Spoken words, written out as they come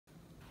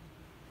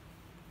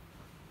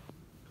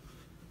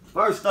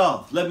First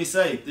off, let me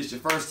say, if this is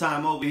your first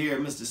time over here at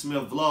Mr.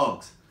 Smith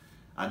Vlogs,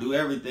 I do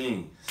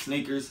everything.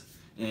 Sneakers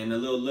and a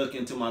little look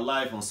into my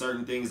life on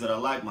certain things that I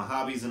like, my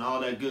hobbies and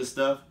all that good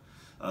stuff.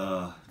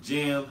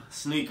 Gym,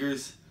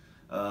 sneakers,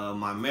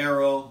 my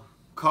marrow,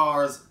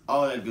 cars,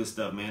 all that good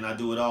stuff, man. I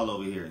do it all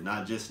over here,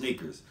 not just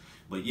sneakers.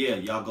 But yeah,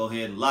 y'all go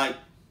ahead and like,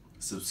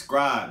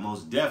 subscribe,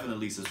 most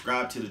definitely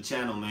subscribe to the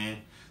channel, man,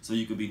 so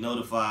you can be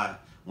notified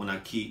when I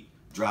keep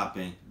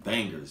dropping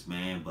bangers,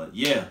 man. But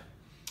yeah,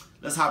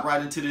 let's hop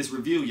right into this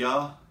review,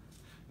 y'all.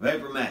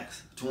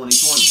 Vapormax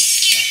 2020.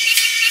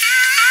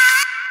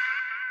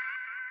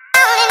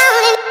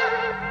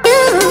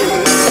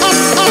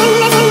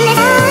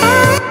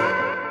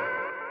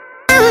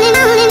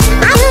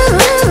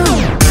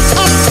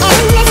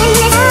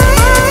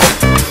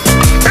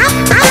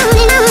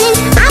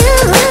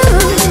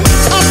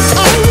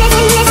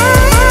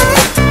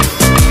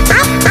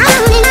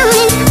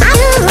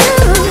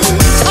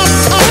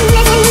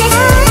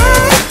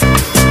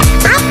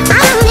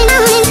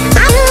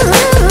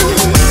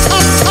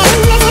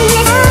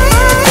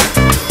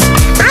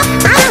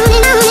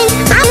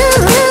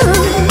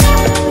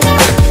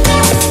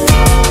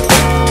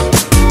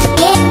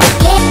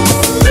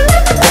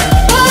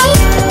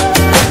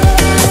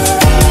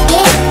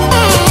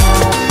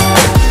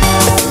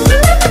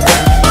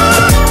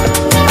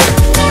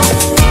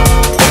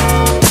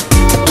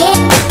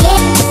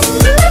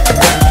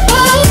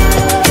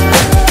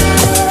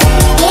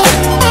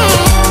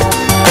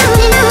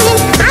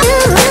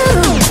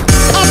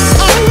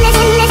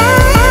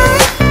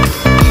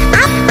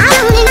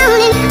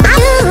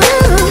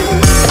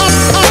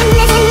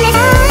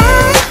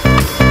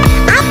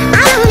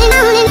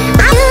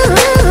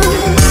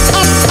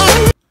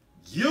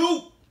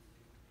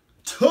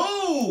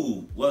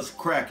 What's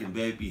cracking,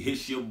 baby?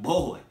 It's your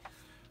boy,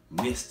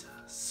 Mr.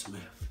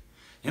 Smith.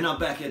 And I'm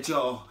back at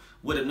y'all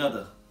with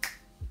another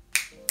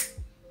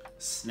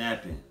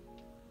snapping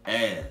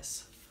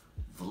ass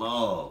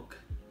vlog.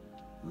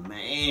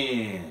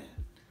 Man.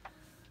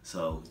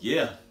 So,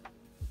 yeah.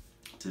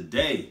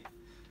 Today,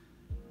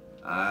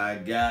 I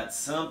got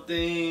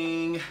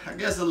something, I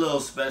guess a little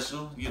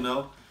special, you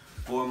know,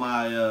 for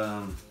my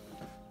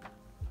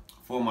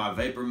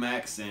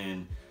Vapormax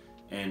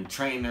and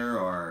trainer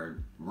or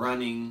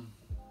running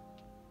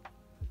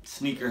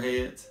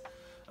sneakerheads.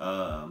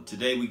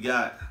 Today we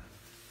got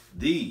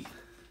the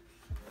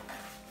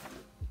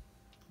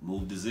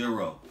Move to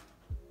Zero.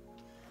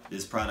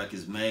 This product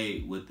is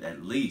made with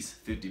at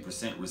least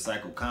 50%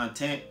 recycled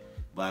content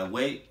by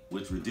weight,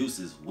 which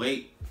reduces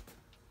waste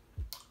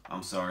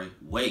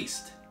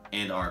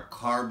and our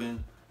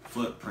carbon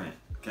footprint.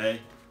 Okay,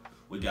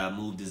 we got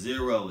Move to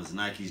Zero is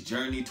Nike's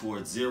journey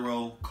towards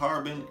zero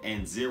carbon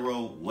and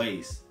zero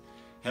waste.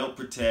 Help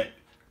protect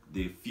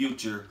the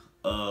future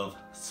of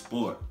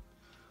sport.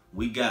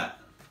 We got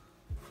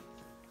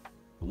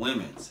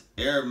women's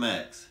Air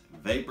Max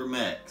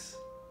Vapormax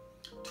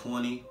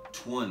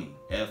 2020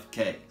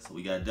 FK. So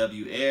we got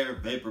W Air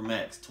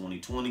Vapormax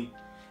 2020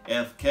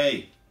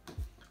 FK.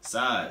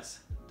 Size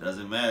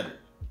doesn't matter,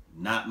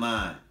 not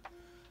mine.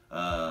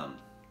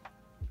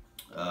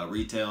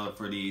 Retail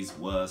for these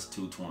was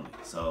 $220.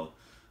 So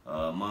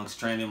amongst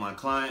training my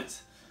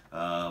clients,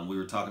 we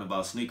were talking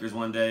about sneakers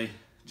one day.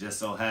 Just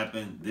so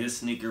happened this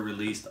sneaker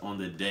released on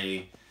the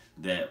day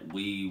that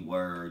we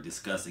were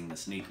discussing the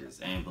sneakers,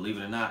 and believe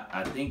it or not,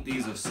 I think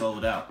these are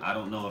sold out. I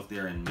don't know if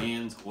they're in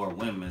men's or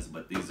women's,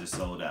 but these are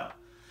sold out.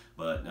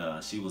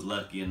 But she was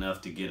lucky enough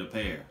to get a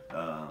pair.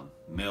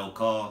 Mail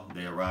call,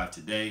 they arrived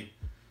today,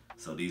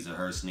 so these are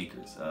her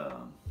sneakers.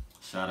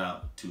 Shout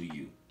out to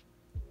you.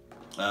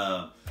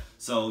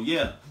 So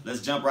yeah,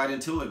 let's jump right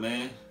into it,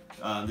 man.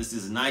 This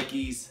is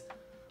Nike's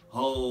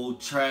whole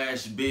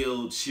trash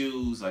build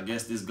shoes. I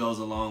guess this goes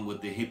along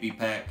with the hippie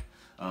pack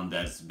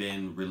that's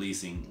been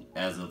releasing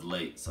as of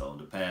late. So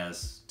the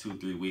past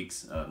 2-3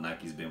 weeks,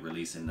 Nike's been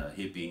releasing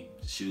hippie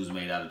shoes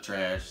made out of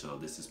trash. So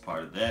this is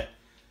part of that.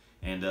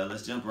 And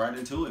let's jump right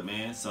into it,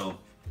 man. So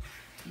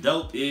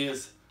dope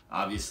is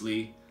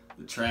obviously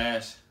the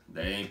trash.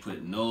 They ain't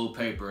put no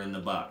paper in the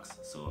box.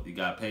 So if you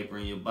got paper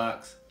in your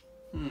box,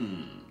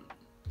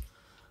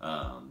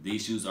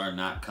 these shoes are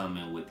not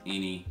coming with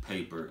any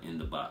paper in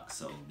the box.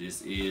 So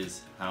this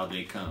is how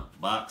they come.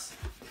 Box,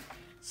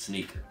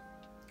 sneaker.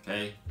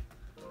 Okay?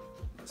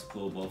 Let's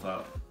pull both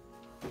out.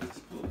 Let's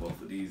pull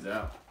both of these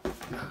out.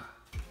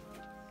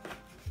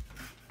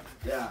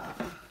 Yeah.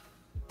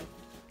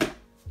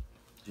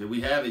 Here we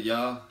have it,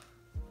 y'all.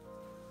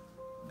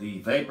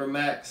 The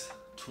Vapormax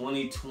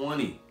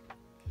 2020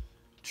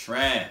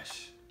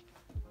 trash.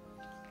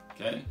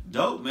 Okay,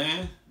 dope,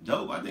 man.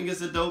 Dope. I think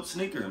it's a dope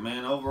sneaker,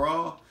 man.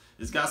 Overall,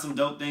 it's got some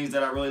dope things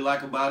that I really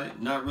like about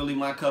it. Not really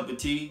my cup of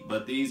tea,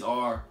 but these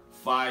are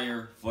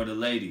fire for the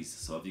ladies.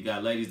 So if you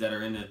got ladies that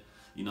are into,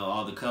 you know,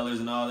 all the colors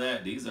and all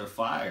that, these are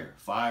fire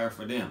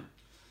for them.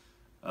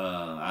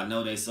 I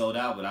know they sold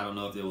out, but I don't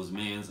know if it was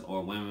men's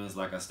or women's,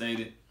 like I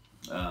stated.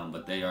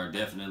 But they are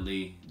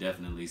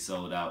definitely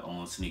sold out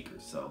on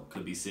sneakers. So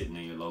could be sitting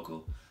in your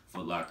local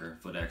Foot Locker,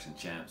 Foot Action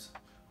Champs,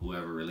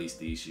 whoever released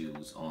these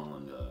shoes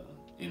on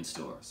in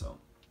store. So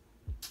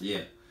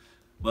yeah,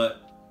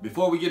 but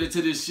before we get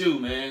into this shoe,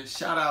 man,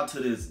 shout out to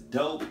this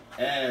dope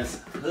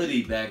ass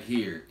hoodie back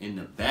here in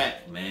the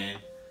back, man.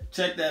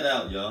 Check that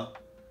out, y'all.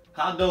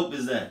 How dope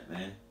is that,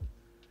 man?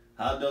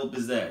 How dope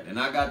is that? And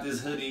I got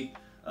this hoodie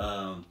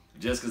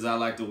just because I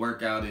like to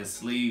work out in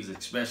sleeves,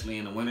 especially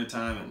in the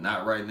wintertime, and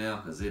not right now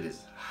because it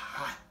is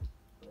hot.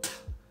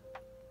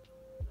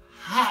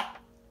 Hot.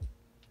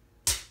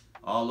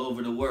 All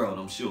over the world,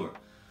 I'm sure.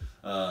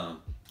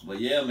 But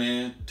yeah,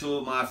 man, two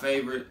of my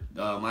favorite,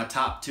 my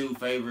top 2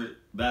 favorite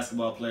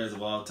basketball players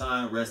of all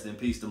time. Rest in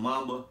peace to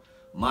Mamba,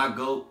 my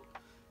GOAT,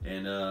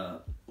 and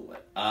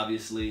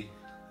obviously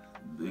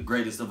the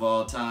greatest of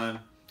all time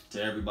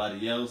to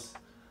everybody else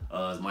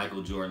is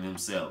Michael Jordan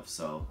himself.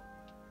 So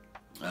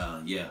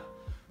yeah,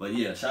 but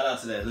yeah, shout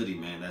out to that hoodie,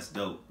 man. That's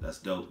dope. That's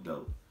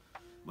dope.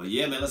 But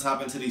yeah, man, let's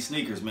hop into these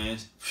sneakers, man.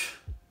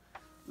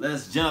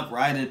 Let's jump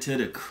right into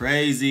the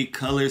crazy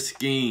color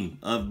scheme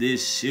of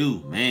this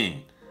shoe,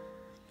 man.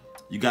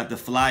 You got the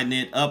fly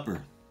knit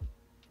upper.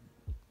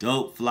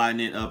 Dope fly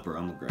knit upper.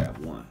 I'm gonna grab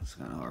one. It's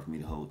kind of hard for me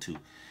to hold 2.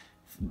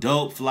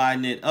 Dope fly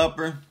knit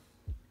upper.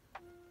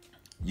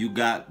 You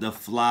got the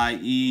fly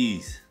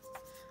ease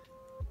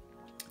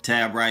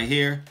tab right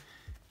here.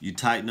 You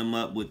tighten them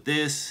up with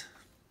this,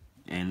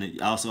 and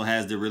it also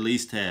has the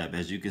release tab,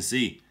 as you can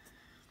see.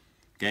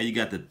 Okay, you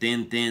got the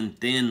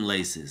thin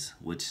laces,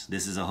 which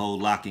this is a whole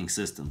locking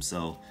system.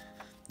 So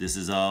this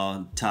is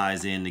all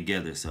ties in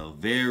together. So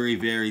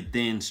very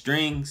thin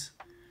strings.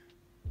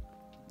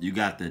 You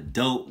got the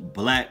dope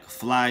black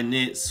fly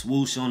knit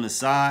swoosh on the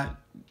side.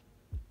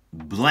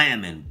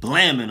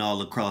 Blamming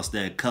all across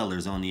that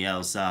colors on the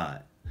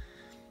outside.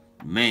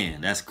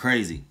 Man, that's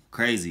crazy.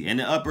 And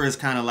the upper is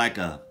kind of like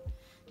a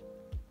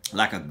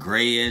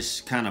grayish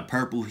kind of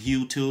purple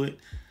hue to it.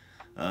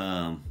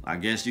 I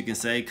guess you can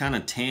say kind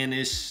of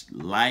tannish,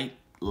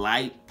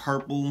 light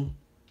purple.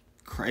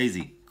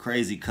 Crazy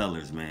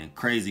colors, man.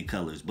 Crazy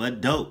colors,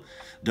 but dope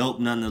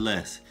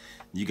nonetheless.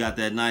 You got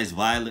that nice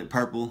violet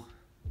purple.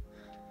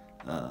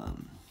 I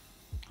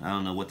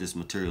don't know what this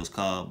material is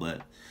called,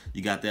 but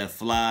you got that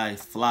fly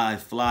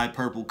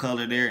purple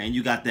color there, and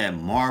you got that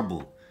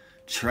marble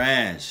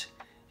trash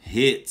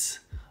hits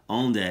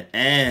on that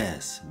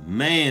ass.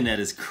 Man, that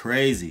is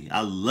crazy.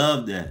 I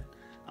love that.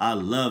 I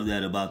love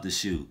that about the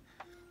shoe.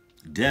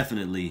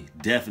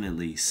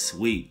 Definitely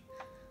sweet.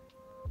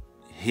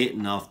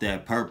 Hitting off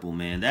that purple,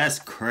 man. That's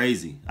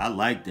crazy. I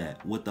like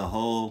that with the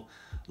whole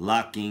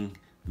locking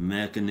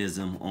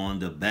mechanism on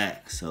the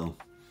back. So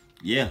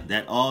yeah,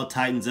 that all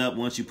tightens up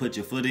once you put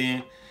your foot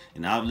in,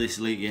 and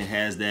obviously it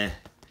has that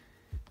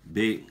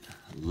big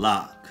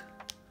lock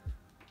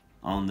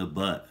on the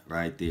butt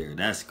right there.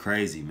 That's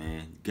crazy,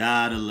 man.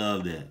 Gotta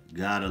love that.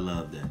 Gotta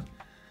love that.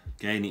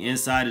 Okay, and the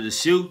inside of the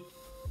shoe,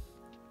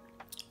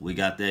 we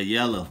got that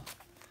yellow.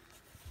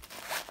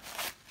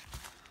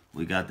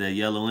 We got that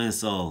yellow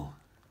insole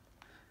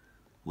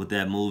with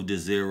that Move to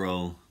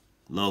Zero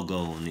logo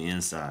on the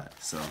inside.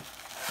 So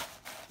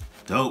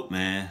dope,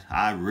 man.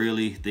 I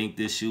really think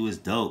this shoe is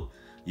dope.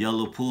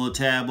 Yellow pull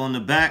tab on the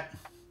back.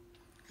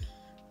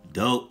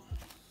 Dope.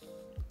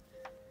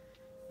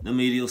 The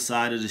medial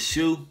side of the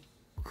shoe.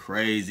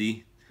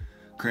 Crazy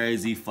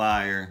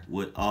fire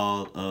with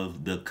all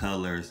of the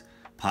colors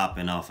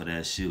popping off of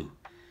that shoe.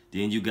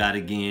 Then you got,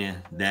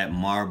 again, that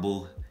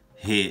marble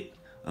hit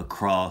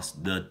across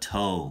the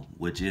toe,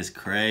 which is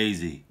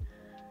crazy.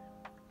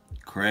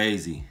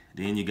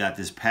 Then you got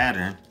this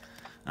pattern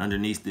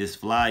underneath this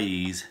fly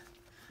ease,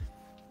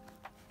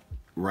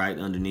 right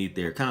underneath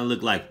there. Kind of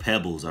look like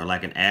pebbles or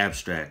like an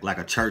abstract, like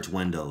a church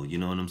window, you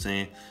know what I'm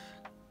saying?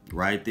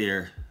 Right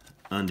there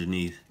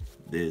underneath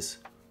this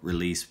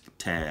release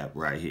tab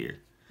right here.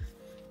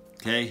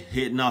 Okay,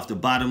 hitting off the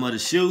bottom of the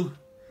shoe,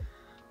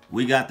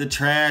 we got the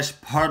trash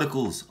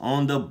particles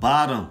on the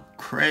bottom.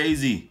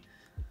 Crazy.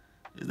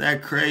 Is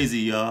that crazy,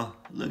 y'all?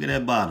 Look at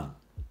that bottom.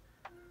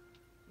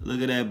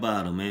 Look at that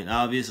bottom, man.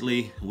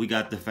 Obviously, we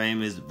got the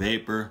famous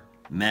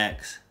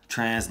Vapormax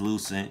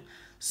translucent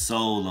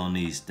sole on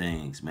these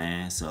things,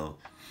 man. So,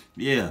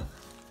 yeah.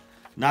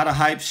 Not a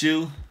hype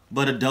shoe,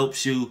 but a dope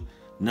shoe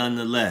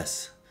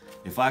nonetheless.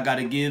 If I got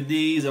to give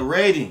these a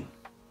rating,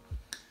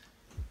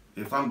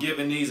 if I'm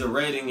giving these a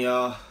rating,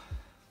 y'all,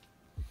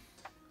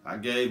 I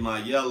gave my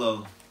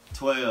yellow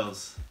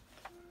 12s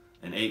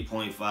an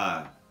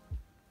 8.5.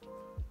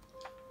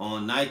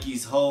 On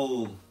Nike's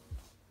whole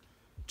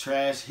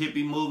trash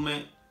hippie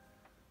movement,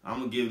 I'm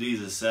going to give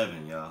these a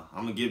 7, y'all.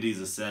 I'm going to give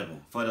these a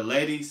 7. For the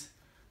ladies,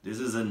 this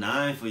is a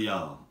 9 for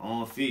y'all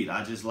on feet.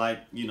 I just like,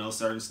 you know,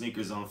 certain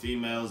sneakers on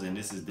females, and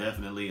this is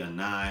definitely a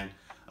 9,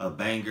 a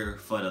banger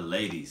for the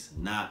ladies,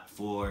 not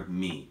for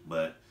me.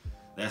 But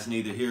that's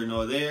neither here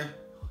nor there.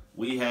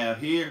 We have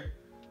here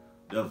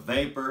the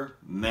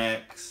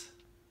Vapormax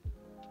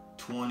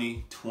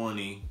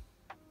 2020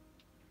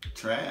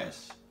 trash.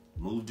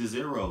 Move to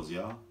Zeros,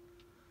 y'all.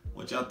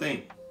 What y'all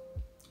think?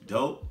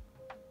 Dope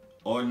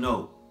or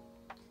no?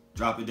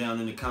 Drop it down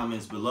in the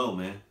comments below,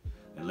 man.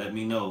 And let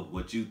me know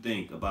what you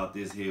think about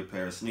this here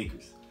pair of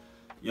sneakers.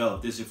 Yo,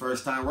 if this is your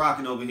first time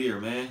rocking over here,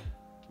 man,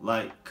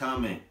 like,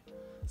 comment,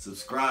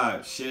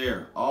 subscribe,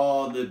 share,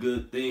 all the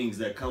good things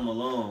that come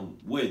along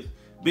with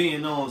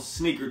being on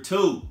Sneaker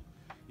Tube.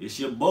 It's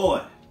your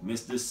boy,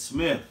 Mr.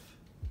 Smith.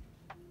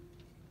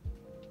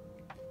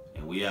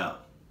 And we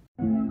out.